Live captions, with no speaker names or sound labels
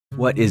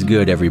What is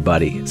good,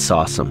 everybody? It's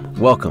awesome.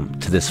 Welcome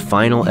to this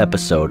final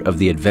episode of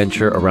the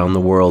adventure around the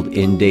world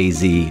in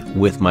DayZ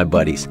with my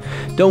buddies.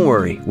 Don't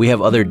worry, we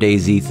have other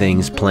DayZ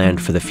things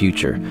planned for the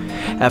future.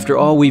 After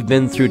all we've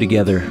been through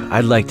together,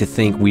 I'd like to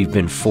think we've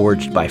been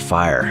forged by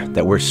fire,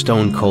 that we're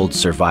stone-cold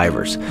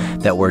survivors,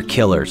 that we're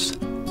killers.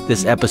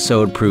 This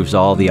episode proves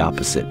all the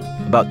opposite.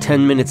 About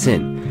 10 minutes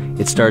in,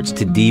 it starts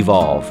to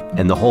devolve,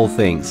 and the whole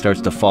thing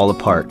starts to fall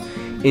apart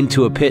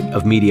into a pit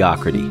of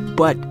mediocrity.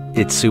 But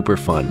it's super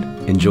fun.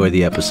 Enjoy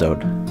the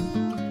episode.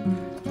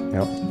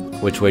 Yep.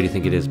 Which way do you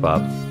think it is,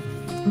 Bob?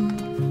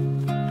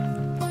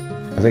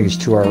 I think it's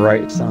to our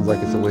right. It sounds like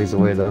it's a ways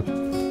away, though.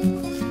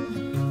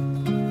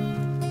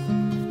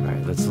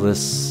 Alright, let's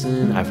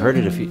listen. I've heard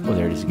it a few... Oh,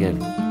 there it is again.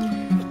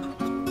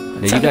 Now,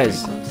 you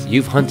guys,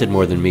 you've hunted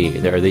more than me.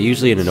 Are they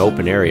usually in an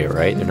open area,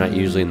 right? They're not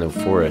usually in the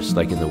forest,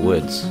 like in the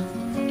woods.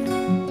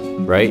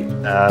 Right?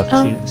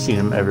 I've seen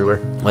them everywhere.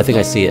 Well, I think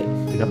I see it.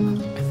 Yep.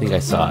 I think I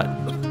saw it.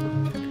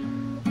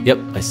 Yep,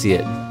 I see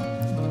it.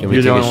 Can we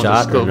You're take a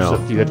shot or no?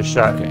 So if you got a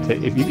shot, Okay.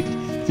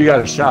 if you got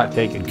a shot,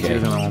 take it. Okay. You're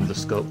the only one with the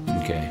scope.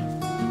 Okay.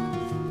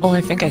 Oh,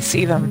 I think I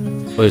see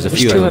them. Well, there's a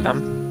few two of of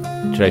them.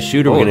 them. Should I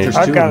shoot or we're gonna... there's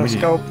I've two got of a them.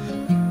 scope.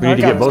 We need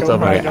to get both of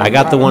them. Alright, I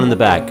got the one in the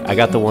back. I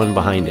got the one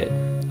behind it.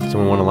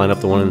 Someone want to line up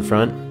the one in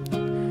front?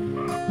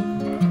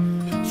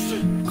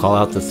 Call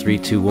out the 3,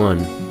 2, 1.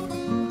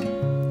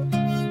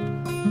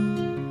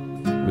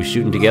 We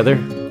shooting together?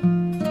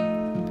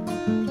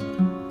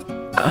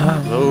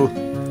 Oh,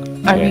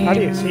 I Okay. mean, How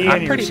do you see I'm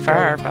any pretty scope?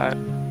 far, but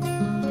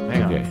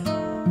hang on. Okay.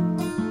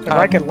 If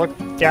I can look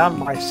down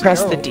my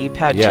press the scope.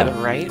 D-pad Yeah. to the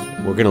right.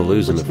 We're gonna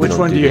lose them if we Which don't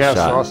one do do you this have,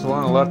 shot. Sauce? The one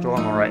on the left or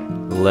on the right?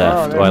 Left.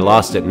 Oh, Oh, there I you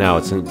lost it now.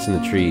 It's in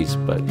the trees,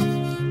 but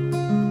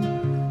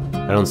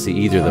I don't see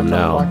either of them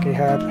That's a now. lucky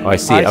head. Oh, I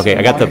see it. Okay, see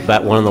I got the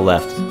one. one on the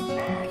left.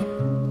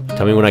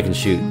 Tell me when I can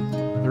shoot.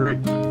 3,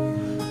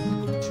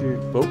 2,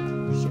 oh.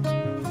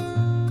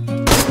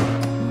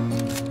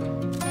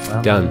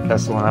 Well, Done.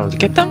 That's the one I was.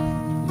 Get them?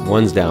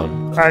 One's down.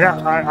 I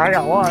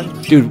got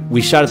one. Dude,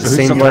 we shot at the Who's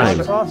same somebody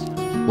time. Sauce?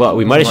 Well,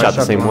 we might have Somebody shot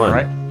the same one.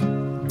 Right?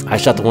 I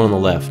shot the one on the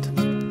left.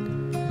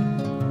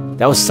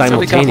 That was So we got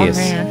one simultaneous.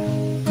 there.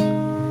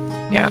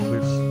 Yeah, I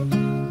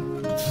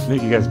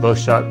think you guys both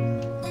shot.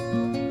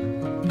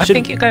 I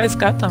think you guys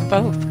got them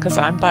both, because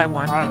I'm by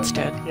one Alright.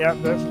 instead.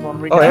 Yep, this is one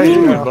we Oh, got. yeah,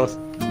 you did both.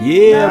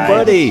 Yeah, Nice.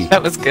 buddy.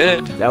 That was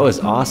good. That was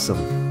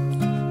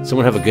awesome.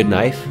 Someone have a good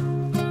knife?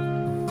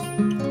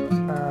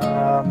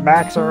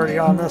 Mac's already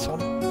on this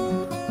one.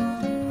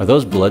 Are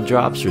those blood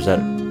drops or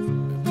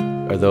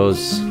are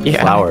those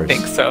Yeah, flowers? I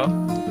think so.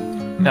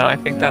 No, I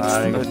think that's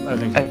I the,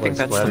 think I think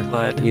that's the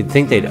blood. You'd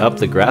think they'd up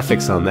the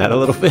graphics on that a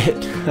little bit.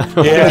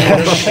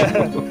 Yeah,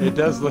 it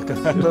does look a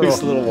little.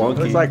 Looks a little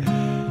wonky.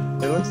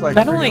 It looks like.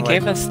 That only freaking,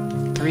 gave like,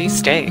 us 3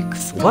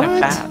 steaks. What? And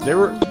a fat. They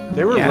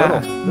were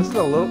Yeah. little. This is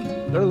a little.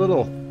 They're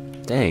little.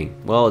 Dang.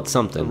 Well, it's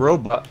something.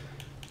 Robot. Do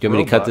you want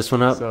me to cut this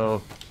one up?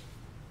 So,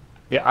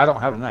 yeah, I don't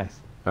have a knife.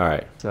 All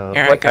right. So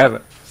Here, I but got- have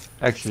it.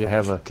 Actually, I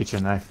have a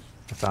kitchen knife.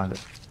 I found it.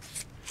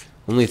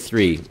 Only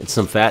 3. It's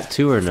some fat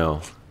too or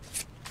no?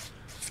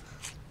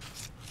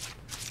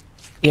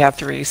 Yeah,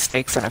 3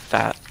 steaks and a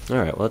fat. All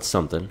right. Well, that's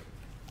something.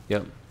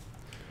 Yep.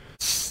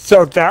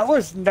 So that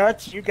was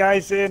nuts. You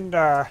guys in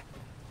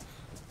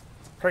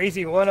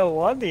Crazy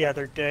 101 the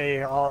other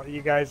day. All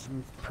you guys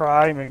in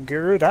Prime and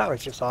Guru. That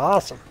was just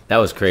awesome. That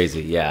was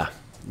crazy. Yeah.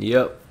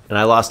 Yep. And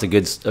I lost a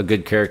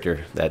good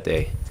character that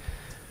day.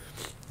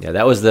 Yeah,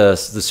 that was the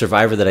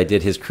survivor that I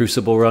did his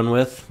Crucible run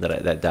with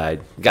that died.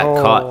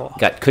 Got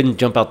caught. Couldn't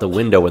jump out the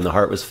window when the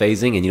heart was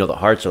phasing, and you know the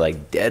hearts are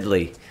like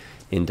deadly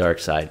in Dark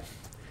Side.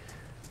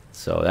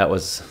 So that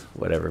was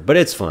whatever, but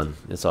it's fun.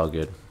 It's all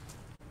good.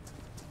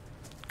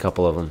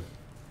 Couple of them.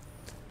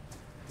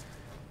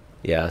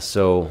 Yeah.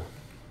 So.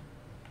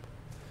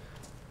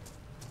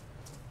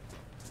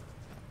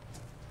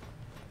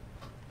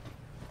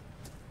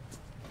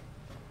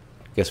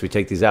 Guess we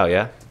take these out,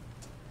 yeah?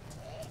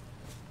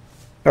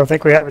 I don't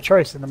think we have a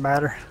choice in the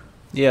matter.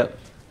 Yep.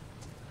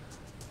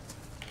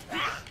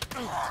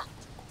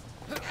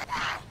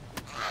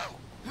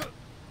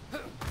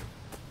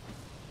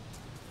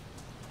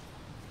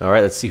 All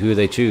right, let's see who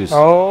they choose.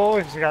 Oh,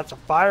 he's got some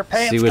fire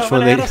pants See which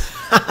coming one they at us.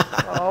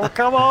 Oh,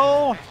 come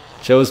on.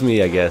 chose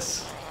me, I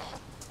guess.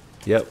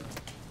 Yep.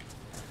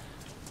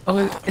 Oh,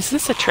 is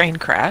this a train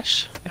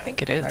crash? I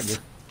think it is.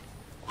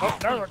 Oh,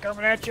 no, they're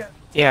coming at you.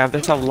 Yeah,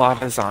 there's a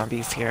lot of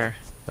zombies here.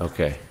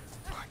 Okay.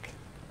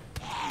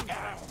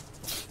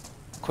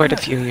 Quite a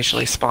few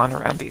usually spawn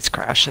around these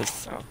crashes,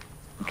 so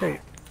Okay.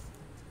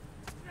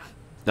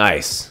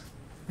 Nice.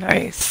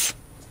 nice.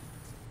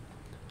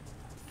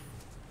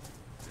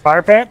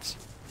 Fire pants?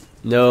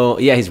 No,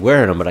 yeah, he's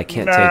wearing them, but I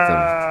can't take them.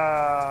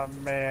 Ah,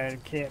 man,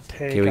 can't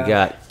take Okay, we them.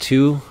 got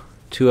two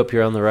up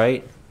here on the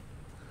right.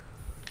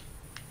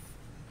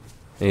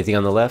 Anything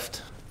on the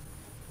left?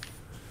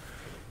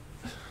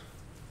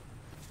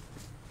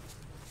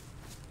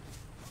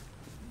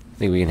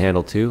 Think we can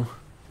handle 2?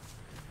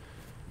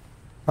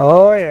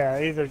 Oh yeah,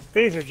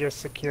 these are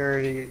just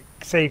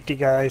safety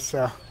guys.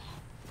 So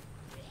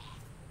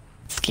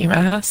Ski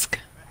mask.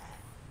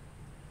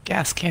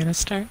 gas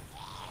canister.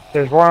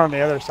 There's one on the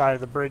other side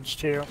of the bridge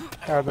too.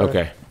 The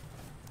Okay.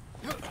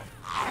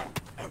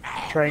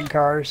 train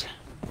cars.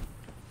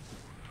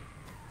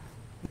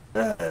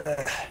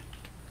 I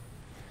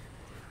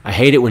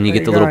hate it when you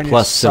get the little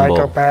plus symbol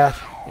Psychopath.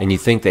 and you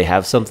think they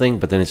have something,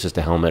 but then it's just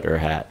a helmet or a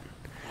hat.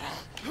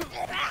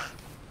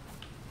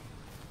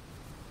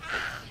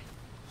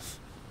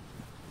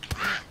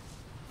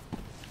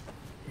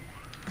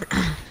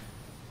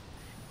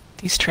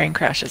 These train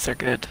crashes are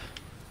good.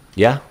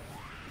 Yeah?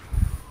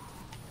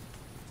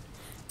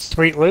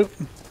 Sweet loot.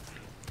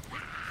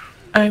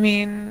 I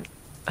mean,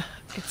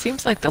 it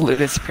seems like the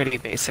loot is pretty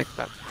basic,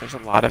 but there's a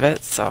lot of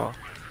it, so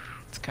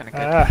it's kind of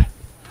good. Ah,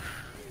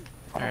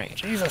 Alright,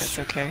 Jesus. that's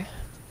okay.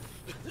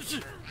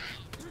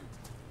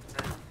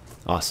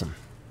 Awesome.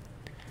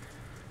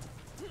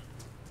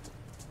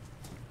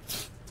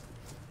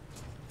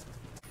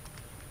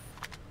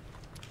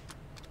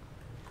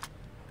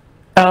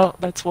 Oh,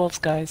 that's wolves,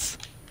 guys.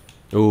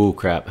 Ooh,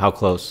 crap. How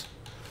close?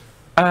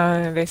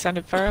 They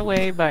sounded far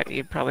away, but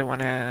you probably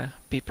want to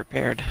be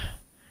prepared.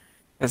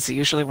 Because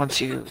usually once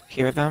you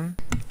hear them,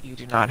 you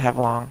do not have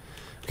long.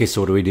 Okay,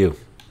 so what do we do?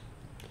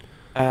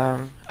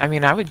 I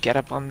mean, I would get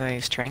up on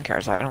these train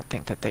cars. I don't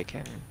think that they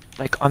can...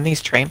 Like, on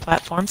these train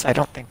platforms, I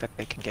don't think that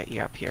they can get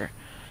you up here.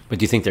 But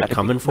do you think they're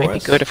coming for Might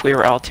us? be good if we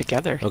were all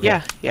together.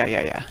 Okay.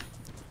 Yeah.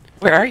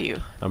 Where are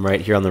you? I'm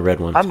right here on the red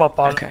one. I'm up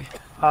on. Okay.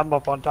 I'm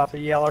up on top of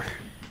Yeller.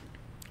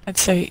 I'd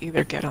say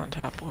either get on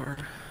top or...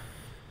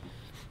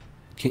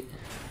 Okay.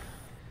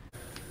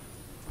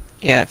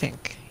 Yeah, I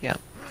think. Yeah.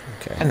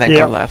 Okay. And then Yep,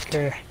 go left.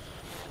 Okay.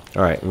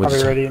 All right. I'll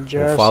be ready in We'll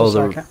just follow a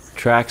the second.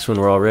 tracks when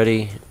we're all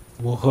ready.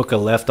 We'll hook a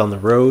left on the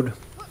road,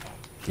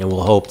 and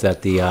we'll hope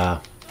that the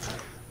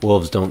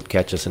wolves don't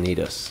catch us and eat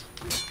us.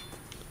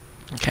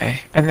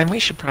 Okay. And then we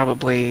should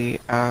probably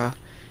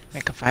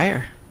make a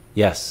fire.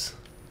 Yes.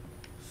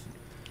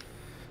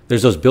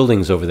 There's those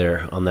buildings over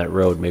there on that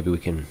road. Maybe we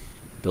can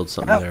build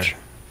something Ouch. there.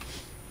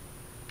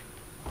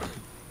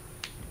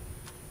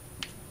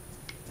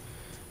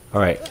 All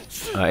right.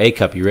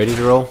 A-Cup, you ready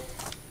to roll?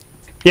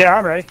 Yeah,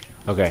 I'm ready.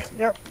 Okay.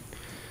 Yep.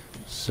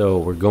 So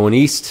we're going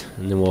east,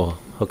 and then we'll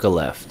hook a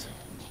left.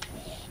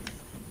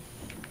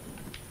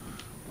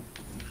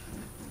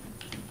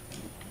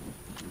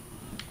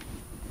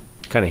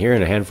 Kind of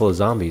hearing a handful of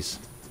zombies.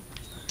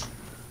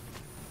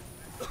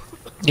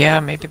 Yeah,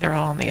 maybe they're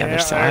all on the Yeah, other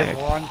there's side.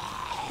 one.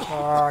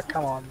 Oh,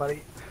 come on,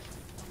 buddy.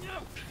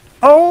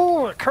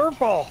 Oh, a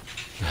curveball.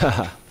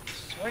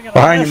 Swing and a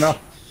Behind you, miss. Mel.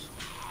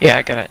 Yeah,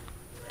 I got it.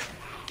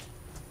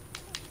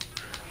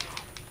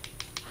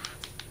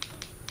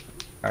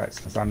 Alright,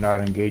 since I'm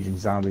not engaging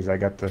zombies, I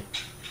got the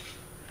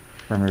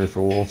perimeter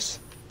for wolves.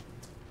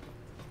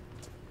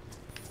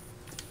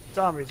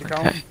 Zombies are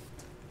coming. Okay.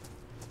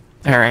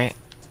 Alright.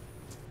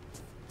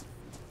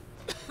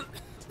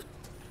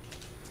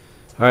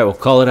 All right, we'll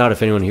call it out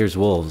if anyone hears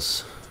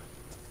wolves.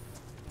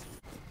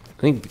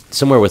 I think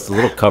somewhere with a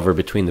little cover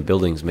between the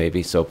buildings,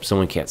 maybe, so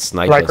someone can't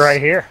snipe Like us right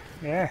here.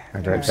 Yeah.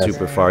 Like right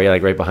super far. Yeah,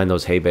 like right behind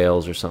those hay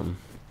bales or something.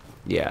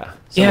 Yeah,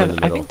 somewhere Yeah, in the I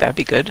middle. think that'd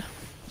be good.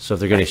 So if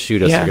they're gonna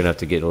shoot us, Yeah. they're gonna have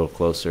to get a little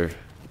closer.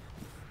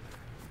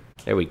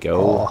 There we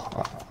go.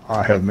 Oh,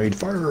 I have made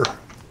fire.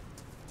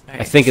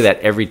 I think of that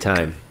every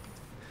time.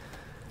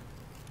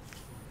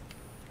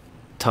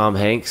 Tom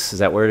Hanks, is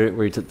that where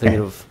you're thinking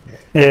of?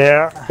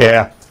 Yeah.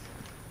 Yeah.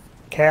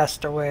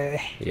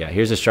 Castaway. Yeah,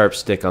 here's a sharp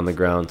stick on the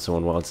ground.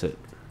 Someone wants it.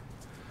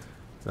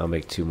 I'll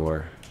make 2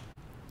 more.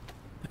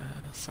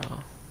 So,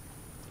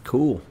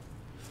 Cool.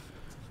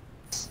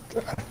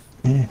 Don't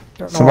know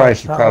Somebody what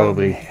should time.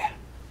 probably...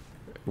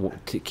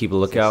 Keep a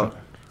lookout.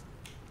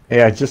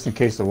 Yeah, just in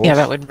case the wolves... yeah,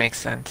 that would make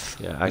sense.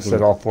 Yeah, I I said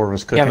can. all 4 of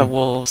us Yeah, cooking. the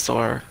wolves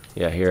or...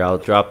 Yeah, here I'll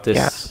drop this.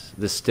 Yeah.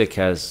 This stick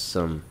has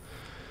some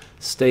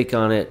steak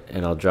on it,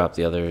 and I'll drop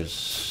the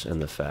others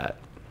and the fat.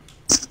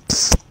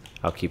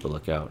 I'll keep a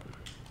lookout.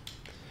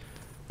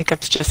 I think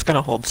it's just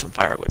gonna hold some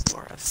firewood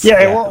for us. Yeah,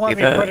 it Yeah. won't let me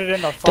Be the put it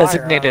in the fire.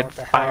 designated What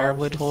the hell?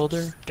 firewood This is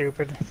holder.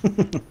 Stupid.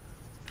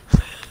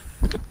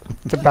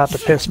 It's about to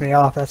piss me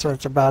off. That's what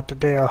it's about to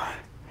do.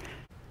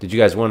 Did you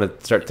guys want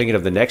to start thinking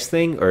of the next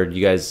thing, or do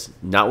you guys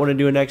not want to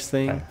do a next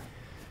thing?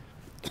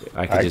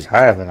 I could I just.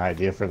 have an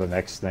idea for the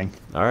next thing.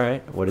 All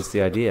right. What is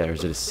the idea, or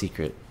is it a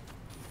secret?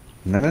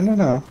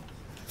 No.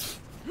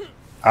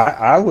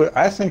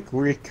 I think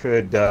we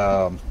could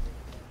go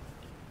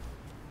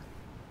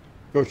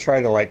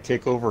try to like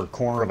take over a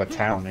corner of a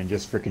town and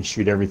just freaking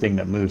shoot everything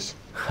that moves.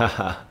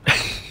 Haha.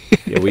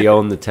 Yeah, we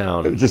own the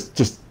town.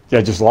 Just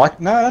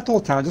lock. No, not the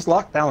whole town. Just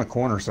lock down a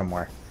corner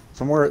somewhere,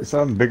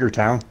 some bigger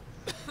town.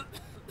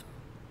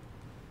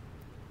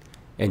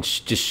 And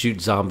just shoot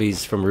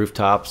zombies from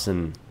rooftops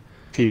and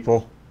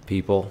People.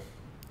 people.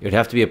 It would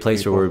have to be a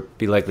place where we'd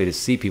be likely to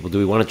see people. Do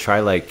we want to try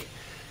like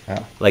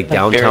Yeah.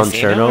 downtown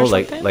Verrazano Cherno, or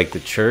like something? the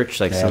church,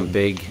 like Yeah.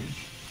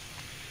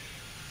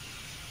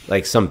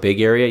 some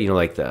big area, you know,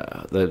 like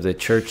the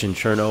church in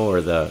Cherno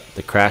or the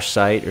crash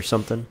site or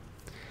something?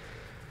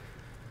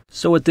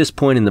 So at this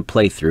point in the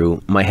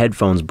playthrough, my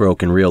headphones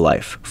broke in real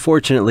life.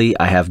 Fortunately,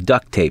 I have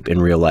duct tape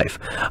in real life.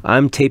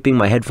 I'm taping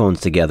my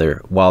headphones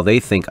together while they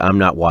think I'm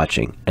not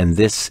watching, and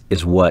this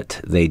is what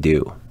they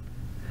do.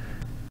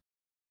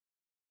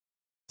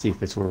 See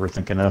if it's what we're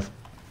thinking of.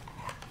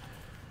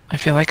 I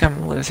feel like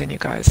I'm losing you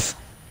guys.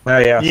 Oh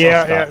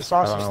yeah.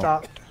 Saucy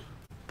stopped.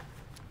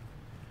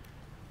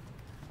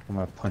 I'm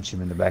gonna punch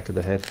him in the back of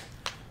the head.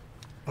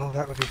 Oh,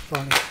 that would be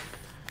funny.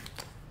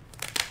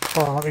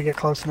 Hold on, let me get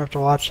close enough to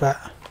watch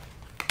that.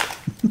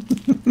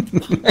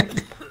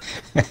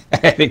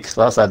 I think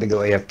Sauce had to go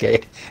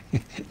AFK.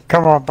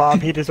 Come on,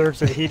 Bob. He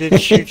deserves it. He didn't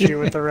shoot you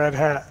with the red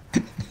hat.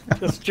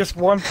 Just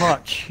one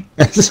punch.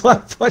 Just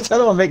one punch. I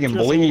don't want to make him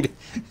bleed.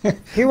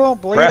 He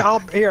won't bleed.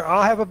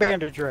 I'll have a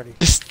bandage ready.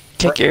 Just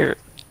take your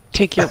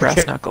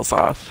brass knuckles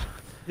off.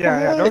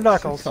 Yeah, no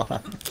knuckles.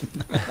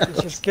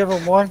 Just give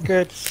him one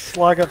good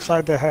slug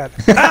upside the head.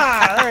 There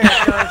you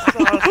go,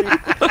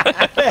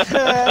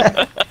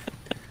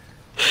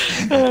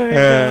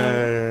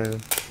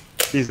 Saucy.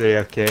 He's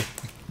AFK.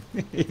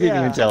 He didn't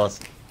even tell us.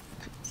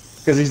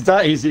 Because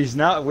he's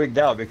not wigged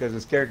out because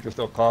his character's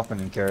still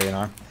coughing and carrying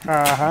on.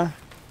 Man,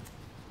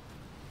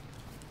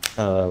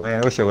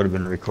 I wish I would have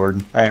been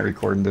recording. I ain't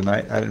recording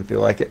tonight. I didn't feel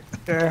like it.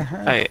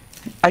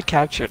 I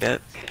captured it.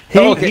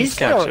 He's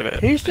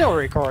still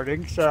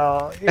recording,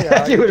 so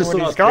yeah. When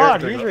he's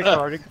gone, he's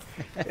recording.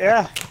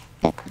 Yeah.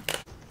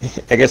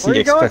 I guess he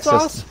expects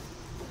going, us.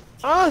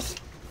 Sauce,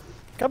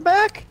 come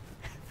back.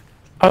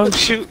 Oh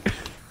shoot!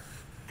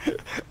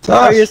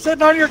 Are you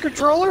sitting on your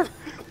controller?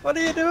 What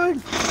are you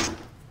doing?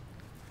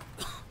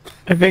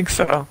 I think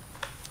so.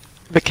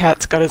 The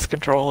cat's got his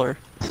controller.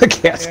 The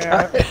cat's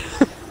got it.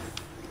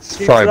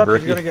 Keeps up,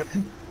 he's gonna get.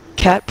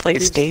 Cat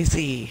plays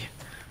DayZ.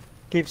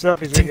 Keeps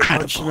up, he's gonna get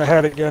punched in the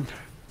head again.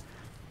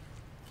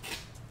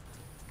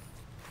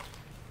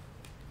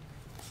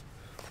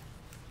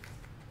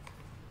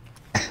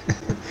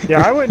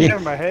 Yeah, I wouldn't give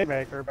him a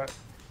haymaker, but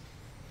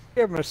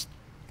give him a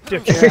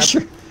stiff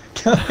jab.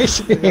 He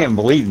should be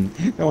bleeding.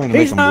 Don't want to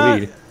make him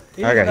bleed.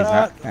 He's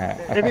not.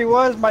 If he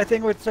was, my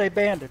thing would say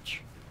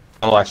bandage.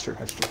 Oh, that's true.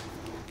 That's true.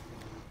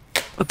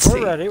 Let's see.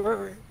 We're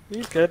ready.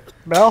 He's good.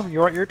 Mel, you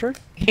want your turn?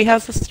 He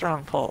has a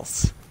strong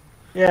pulse.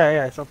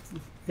 Yeah. So,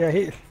 yeah,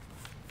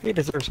 he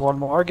deserves one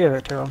more. I'll give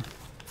it to him.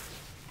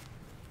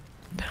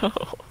 No.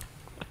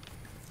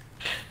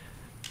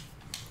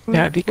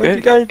 Yeah, it'd be good. What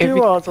you guys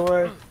do all the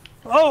way?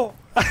 Oh!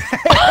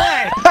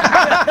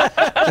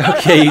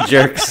 Okay, you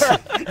jerks.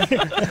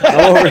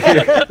 I'm over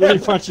here. Did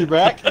he punch you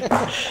back?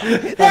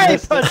 Yeah, he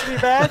punched me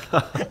back.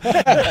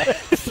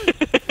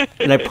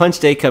 And I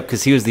punched A-Cup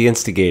because he was the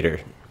instigator.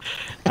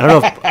 I don't know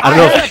if... I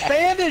had a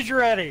bandage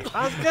ready.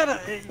 I was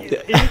gonna...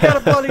 If you got a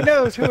bloody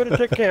nose, who would have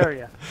took care of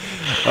you?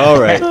 All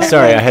right.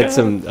 Sorry, I had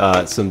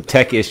some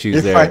tech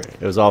issues there. Fine.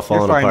 It was all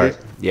falling You're fine, apart.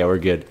 dude. Yeah, we're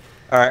good.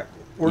 All right.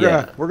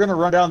 We're gonna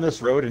run down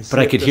this road and see But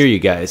I could hear you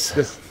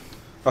guys.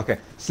 Okay.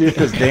 See if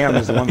this dam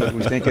is the one that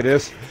we think it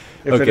is.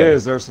 If it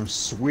is, there's some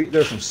sweet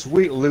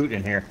loot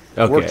in here.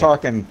 Okay. We're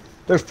talking.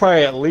 There's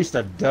probably at least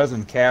a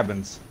dozen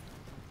cabins.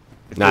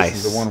 If Nice.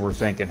 This is the one we're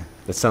thinking.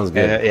 That sounds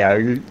good. Yeah.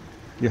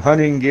 Your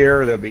hunting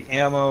gear. There'll be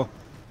ammo.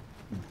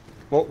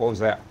 What was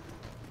that?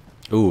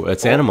 Ooh,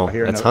 it's animal.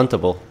 That's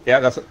huntable.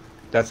 Yeah,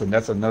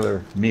 that's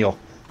another meal.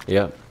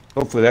 Yeah.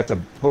 Hopefully that's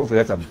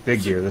a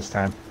big deer this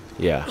time.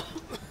 Yeah.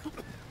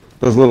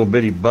 Those little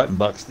bitty button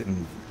bucks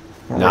didn't.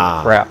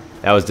 Nah. Crap.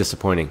 That was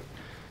disappointing.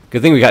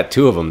 Good thing we got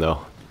 2 of them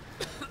though.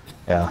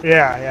 Yeah.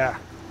 Yeah.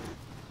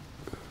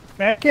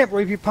 Man, I can't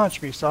believe you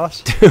punched me,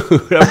 Sauce.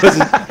 Dude,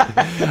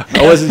 I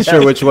wasn't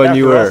sure which one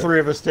you were. All 3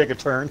 of us take a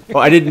turn.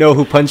 Well, I didn't know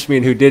who punched me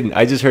and who didn't.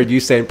 I just heard you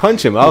saying,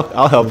 "Punch him.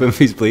 I'll help him if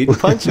he's bleeding.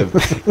 Punch him."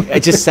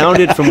 It just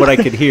sounded from what I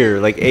could hear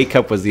like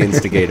A-Cup was the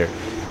instigator,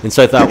 and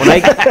so I thought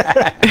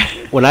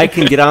when I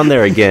can get on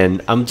there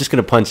again, I'm just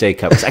gonna punch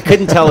A-Cup. 'Cause I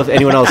couldn't tell if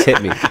anyone else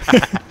hit me.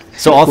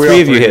 So all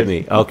 3 of you hit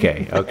me.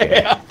 Okay.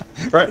 Yeah.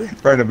 Right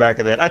in the back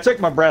of that. I took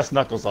my brass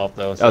knuckles off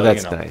though. So,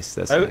 That's nice.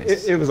 That's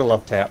nice. It was a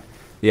love tap.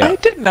 Yeah. I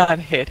did not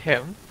hit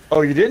him.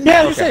 Oh, you didn't?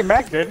 Yeah, you say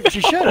Mac did. She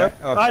should have.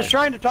 Okay. I was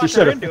trying to talk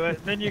her into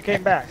it, then you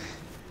came back.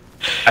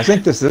 I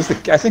think this is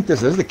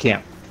the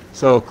camp.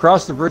 So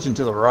cross the bridge and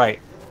to the right.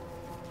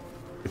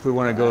 If we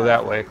want to go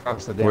that way,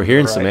 across the dam. We're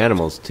hearing to the some right.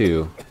 animals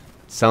too.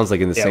 Sounds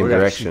like in the same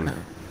direction.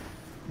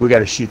 We got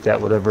to shoot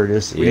that, whatever it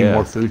is. We need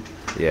more food.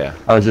 Yeah.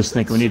 I was just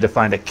thinking we need to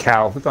find a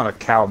cow. If we found a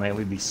cow, man,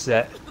 we'd be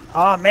set.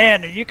 Oh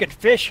man, you could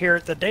fish here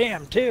at the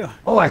dam too.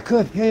 Oh, I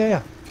could.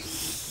 Yeah.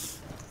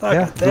 Look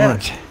at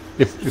that.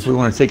 If we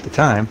want to take the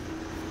time.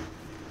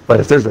 But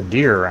if there's a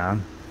deer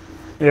around.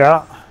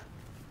 Yeah.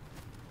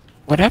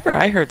 Whatever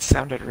I heard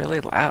sounded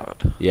really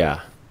loud.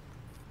 Yeah.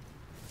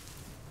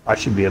 I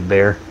should be a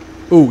bear.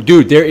 Ooh,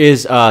 dude, there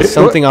is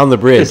something on the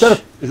bridge.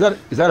 Is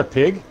that a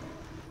pig?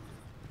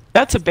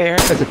 That's a bear,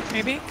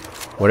 maybe?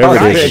 Whatever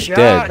it is, pig. it's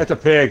dead. That's a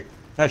pig.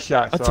 Nice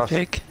shot, That's Sauce. a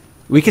pig.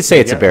 We could say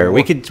it's a bear.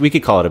 We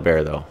could call it a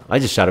bear though. I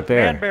just shot a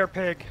bear. Man, bear,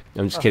 pig.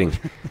 I'm just kidding.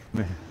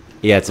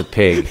 Yeah, it's a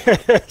pig.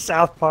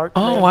 South Park.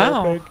 Oh, man,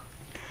 wow. bear, pig.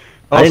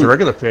 Oh, it's a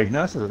regular pig.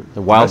 No, it's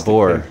The wild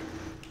boar. pig.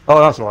 Oh,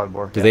 that's a wild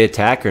boar. Do they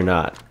attack or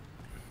not?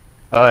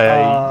 Oh,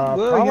 yeah.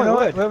 Well, you probably know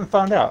what? would. We haven't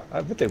found out.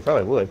 I bet they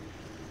probably would.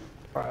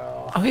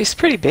 Well, Oh, he's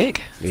pretty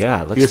big.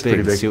 Yeah, He let's is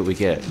pretty big. see what we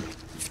get.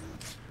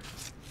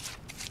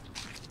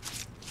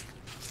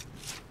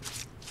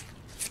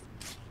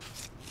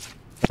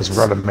 Let's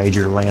run a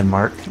major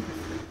landmark.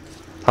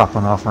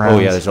 Popping off around. Oh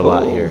yeah, there's a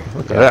lot here.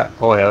 Look at that.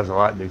 Oh yeah, there's a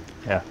lot, dude.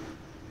 Yeah.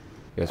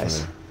 You guys Nice.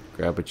 wanna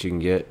grab what you can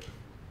get?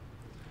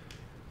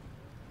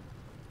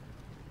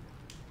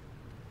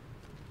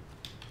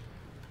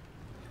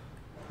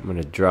 I'm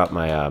gonna drop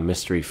my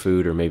mystery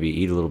food or maybe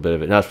eat a little bit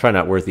of it. No, it's probably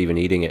not worth even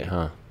eating it,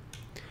 huh?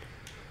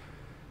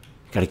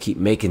 Gotta keep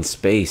making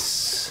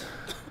space.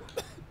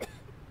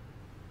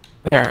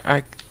 There,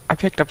 I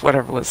picked up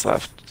whatever was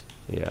left.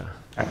 Yeah.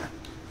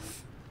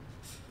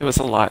 There was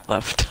a lot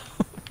left.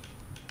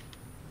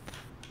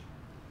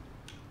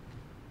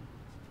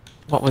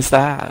 What was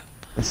that?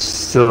 It's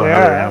still Yeah,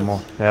 another it is.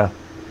 animal. Yeah.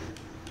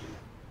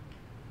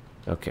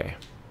 Okay.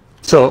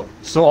 So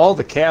all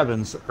the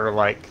cabins are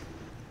like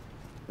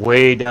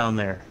way down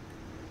there,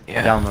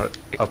 Yeah. down the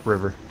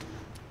upriver.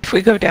 If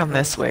we go down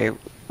this way,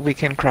 we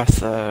can cross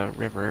the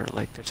river.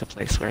 Like, there's a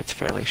place where it's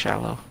fairly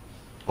shallow.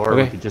 Or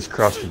we Okay. could just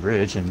cross the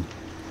bridge and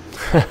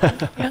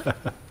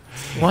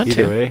You want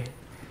Either to? way.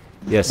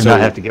 Yeah, not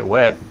have so to get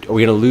wet. are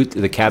we gonna loot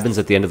the cabins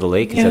at the end of the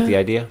lake? Is that Yeah. the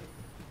idea?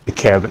 The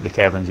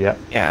cabins, yeah.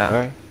 Yeah.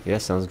 Alright. Yeah,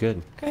 sounds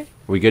good. Okay. Are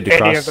we good to any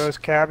cross? of those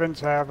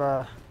cabins have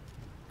a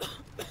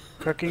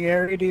cooking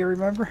area? Do you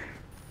remember?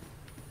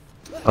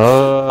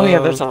 Oh yeah,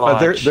 there's a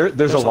lodge.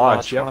 There's a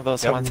lodge. One of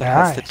those Yep. ones that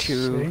has the Nice,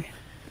 two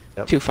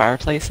see? two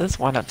fireplaces,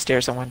 one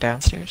upstairs and one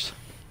downstairs.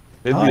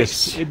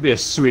 Nice. It'd be a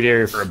sweet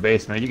area for a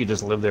basement. You could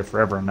just live there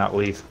forever and not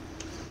leave.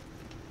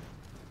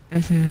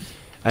 Mm-hmm.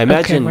 I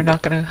imagine. Okay, we're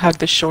not gonna hug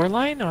the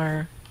shoreline,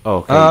 or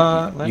Oh,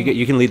 okay.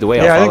 You can lead the way.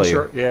 Yeah, I'll I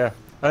follow think you.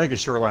 I think a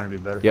shoreline would be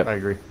better. Yep. I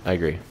agree. I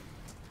agree.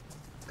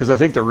 Because I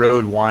think the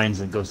road winds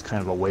and goes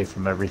kind of away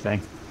from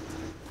everything.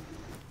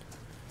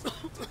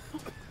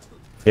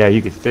 Yeah,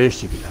 you could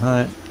fish, you could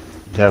hunt,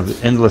 you'd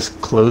have endless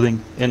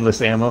clothing,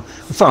 endless ammo.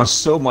 We found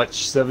so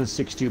much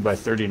 7.62 by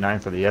 39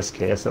 for the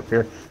SKS up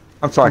here.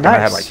 I'm talking, I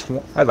had Nice.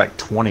 like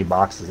 20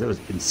 boxes. It was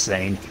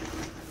insane.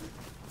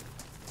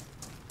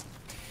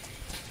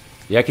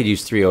 Yeah, I could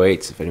use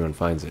 308s if anyone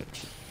finds it.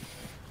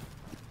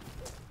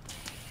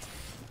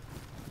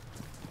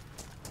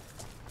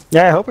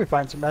 Yeah, I hope we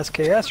find some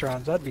SKS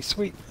rounds. That'd be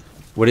sweet.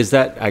 What is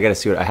that? I gotta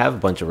see what I have. A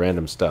bunch of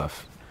random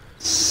stuff.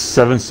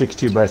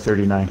 7.62 by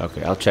 39.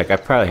 Okay, I'll check. I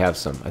probably have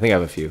some. I think I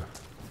have a few.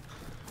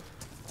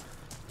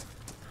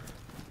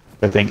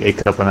 I think A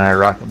Cup and I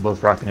are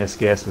both rocking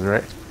SKSs,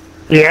 right?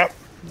 Yep.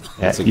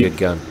 That's a you, good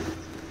gun.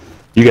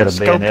 You got a Scoped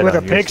bayonet with a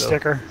on pig yours, though.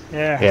 sticker.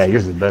 Yeah. Yeah,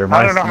 yours is better.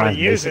 I don't know how to mine's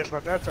use basic. it,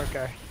 but that's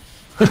okay.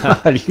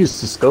 How to use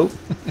the scope?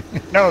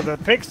 No, the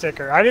pig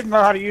sticker. I didn't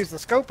know how to use the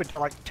scope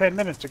until like 10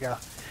 minutes ago.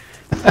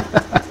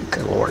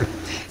 Good lord.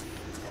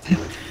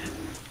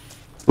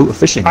 Ooh, a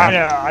fishing I rod.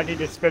 know. I need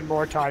to spend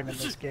more time in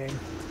this game.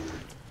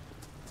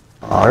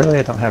 Oh, really?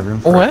 I don't have room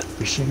for What? a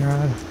fishing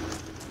rod.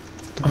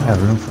 Don't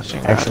have room for fishing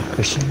an actual rod.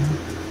 fishing rod.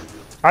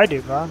 I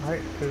do, man.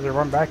 Is there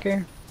one back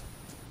here?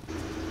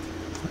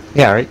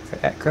 Yeah, right.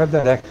 Grab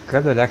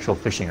that actual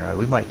fishing rod.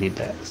 We might need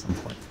that at some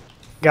point.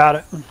 Got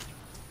it.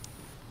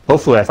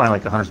 Hopefully, I find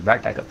like a hunter's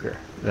backpack up here.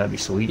 That'd be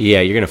sweet.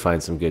 Yeah, you're gonna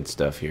find some good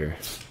stuff here.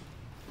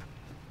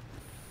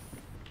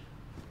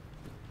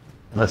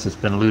 Unless it's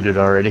been looted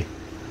already.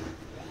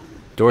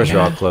 Doors are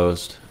all Yeah.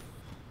 closed.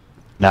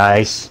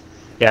 Nice.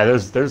 Yeah,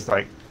 there's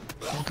like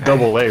okay.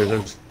 double layers.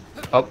 There's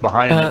up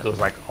behind it. Uh, It goes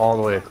like all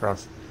the way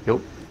across. Yep.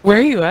 Where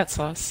are you at,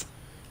 Sauce?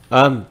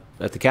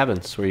 At the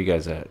cabins. Where are you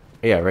guys at?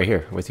 Yeah, right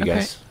here with you Okay.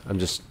 guys. I'm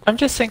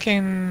just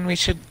thinking we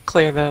should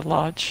clear the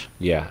lodge.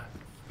 yeah.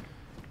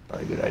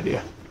 Probably a good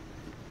idea.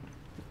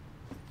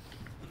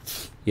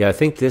 Yeah, I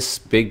think this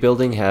big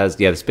building has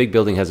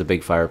a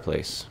big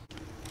fireplace.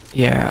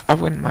 Yeah, I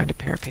wouldn't mind a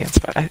pair of pants,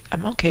 but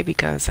I'm okay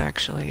because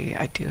actually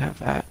I do have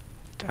that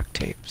duct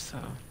tape. So,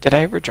 did I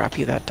ever drop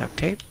you that duct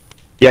tape?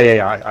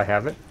 Yeah. I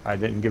have it. I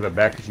didn't give it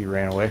back because you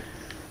ran away.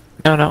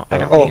 No, I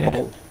don't need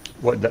it.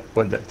 What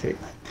duct tape?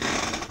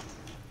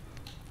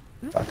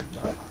 Talking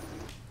about.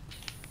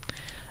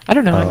 I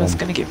don't know. I was Um,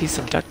 gonna give you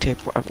some duct tape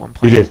at one You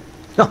point. did.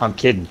 No, I'm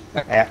kidding.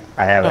 I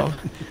have Oh.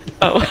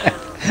 Oh.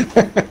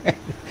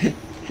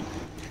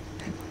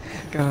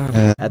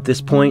 God. At this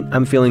point,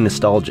 I'm feeling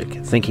nostalgic,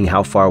 thinking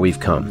how far we've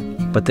come.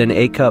 But then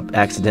A-Cup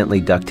accidentally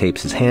duct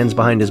tapes his hands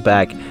behind his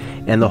back,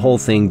 and the whole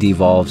thing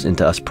devolves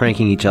into us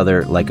pranking each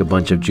other like a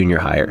bunch of junior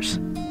hires.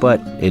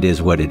 But it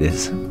is what it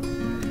is. it.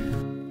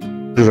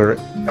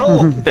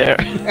 Oh! There.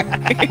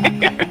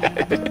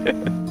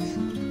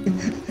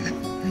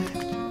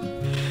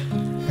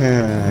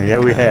 Yeah,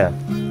 we have.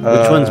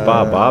 Which one's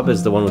Bob? Bob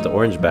is the one with the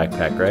orange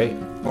backpack, right?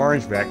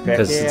 Orange backpack.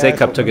 Because yeah, A-Cup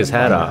that's took his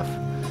hoping hat to off.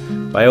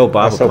 find I owe I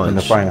Bob was a hoping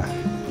to punch.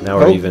 find Now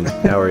we're Oh. even.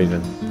 Now we're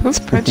even. Who's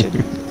punching?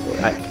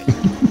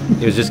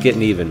 It was just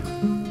getting even.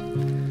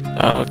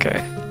 Oh,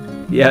 okay.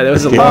 Yeah, that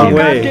was a Oh, long God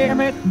way.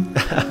 damn it!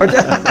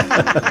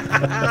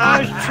 I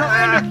was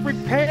trying to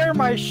prepare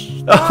my Oh,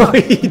 stuff.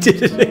 he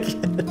did it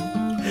again.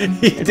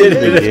 He did It's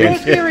it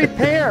supposed to be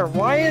repair.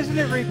 Why isn't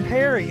it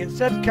repairing? It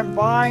said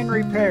combine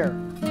repair.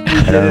 He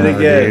did it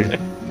again.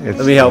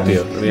 Let me help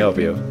you. Let me help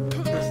you.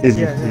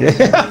 Yeah.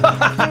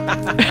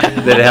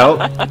 Did it help?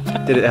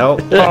 Did it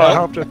help? Oh, I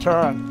helped a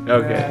ton.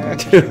 Okay. Yeah,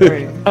 that's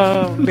great.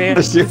 Oh man,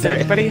 does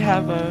anybody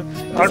have a?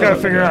 I gotta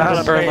figure out how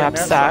to burlap bayonet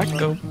sack. something.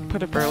 Go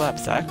put a burlap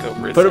sack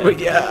over his Put head. it,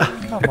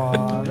 yeah. Come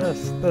on,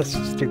 this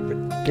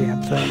stupid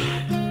damn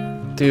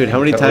thing. Dude, how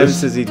many That times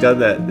was- has he done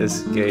that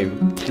this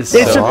game? Just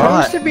It's so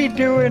supposed to be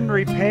doing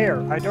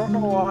repair. I don't know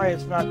why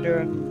it's not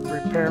doing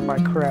repair my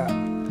crap.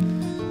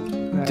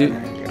 Dude,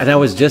 and I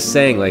was just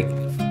saying, like,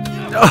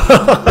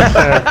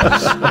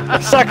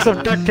 Suck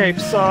some duct tape,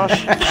 sauce.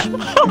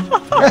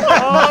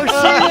 Oh,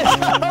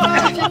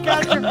 she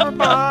got you from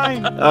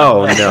behind.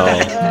 oh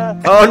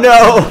no. Oh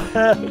no.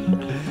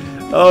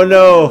 Oh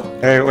no.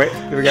 Hey, wait.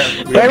 We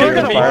got They were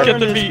the gonna fire. burn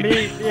this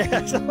meat.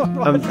 Yeah,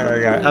 I'm, I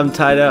got it. I'm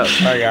tied up.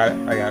 I got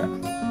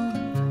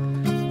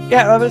it.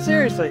 yeah, but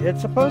seriously, it's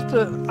supposed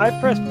to. I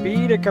press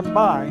B to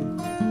combine.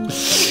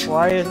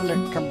 Why isn't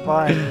it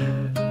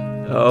combined?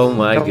 Oh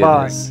my Come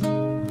on. goodness.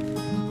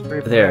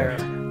 Repair.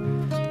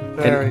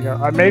 There we go.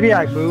 Maybe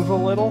I move a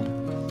little,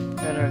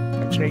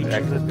 and it changes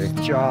That could its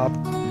be. job.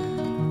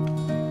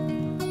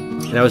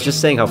 And I was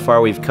just saying how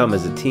far we've come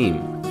as a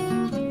team.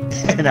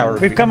 Now we're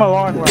We've come a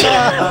long way.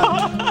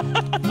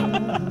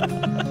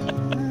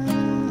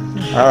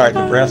 All right,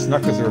 the brass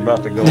knuckles are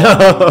about to go No.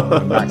 off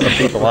and knock some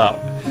people out.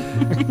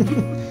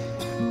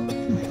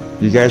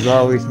 You guys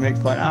always make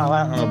fun. Oh,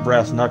 I don't know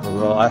brass knuckles.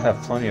 Well, I have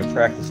plenty of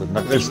practice with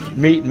knuckles. There's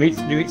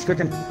meat's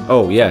cooking.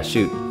 Oh yeah,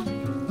 shoot.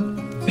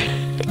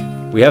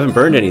 We haven't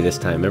burned any this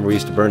time. Remember, we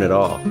used to burn it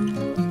all.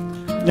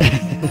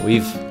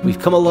 We've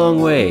come a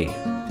long way.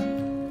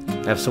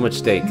 I have so much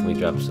steak. Let me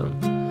drop some.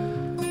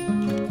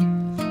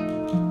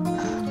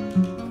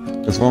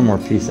 There's one more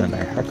piece in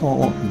there. How come it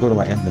won't go to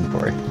my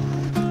inventory?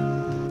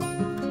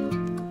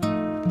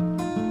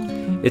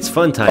 It's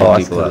fun tying Oh,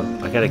 that's people up.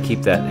 good. I gotta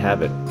keep that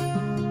habit.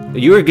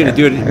 You were gonna Yeah,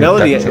 do it, I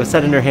Melody. duct tape. What's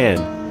that in her hand?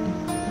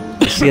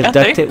 Does she have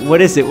duct tape? What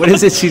is it? What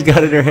is it she's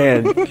got in her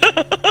hand?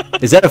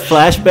 Is that a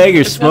flashbang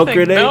or smoke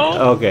nothing, grenade? no.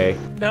 Okay.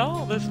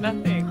 No, there's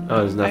nothing. Oh,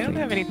 there's I nothing. don't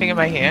have anything in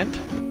my hand.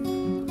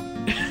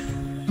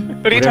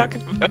 What are you Whatever.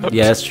 talking about?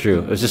 Yeah, that's true.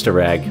 It was just a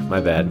rag. My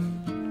bad.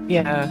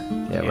 Yeah.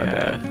 Yeah, my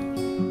bad.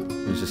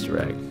 It was just a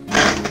rag.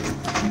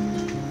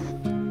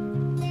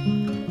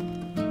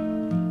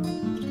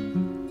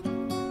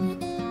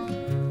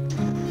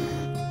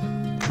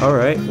 All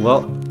right.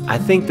 Well, I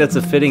think that's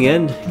a fitting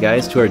end,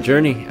 guys, to our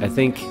journey. I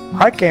think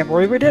can't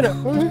believe we did it.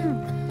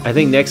 Woohoo. I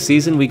think next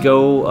season we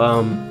go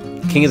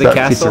King of the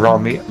That piece of Castle. raw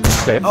meat.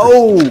 Okay.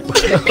 Oh!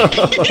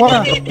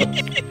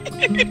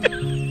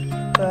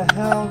 What the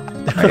hell?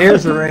 My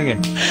ears are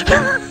ringing.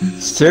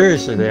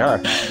 Seriously, they are.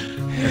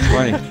 It's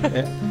funny.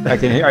 I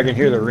can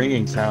hear the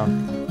ringing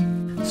sound.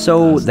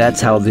 So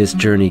that's how this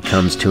journey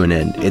comes to an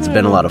end. It's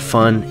been a lot of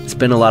fun, it's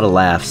been a lot of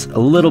laughs, a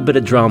little bit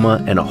of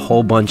drama, and a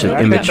whole bunch of Yeah, I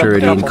got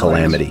immaturity a and couple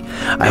calamity.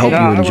 I hope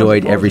Yeah, you I was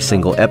enjoyed close every to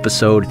single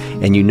episode,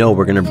 and you know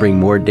we're going to bring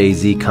more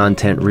DayZ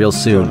content real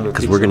soon, Another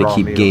because piece we're of going to raw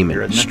keep meat over here, gaming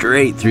isn't it?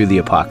 straight through the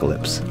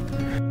apocalypse.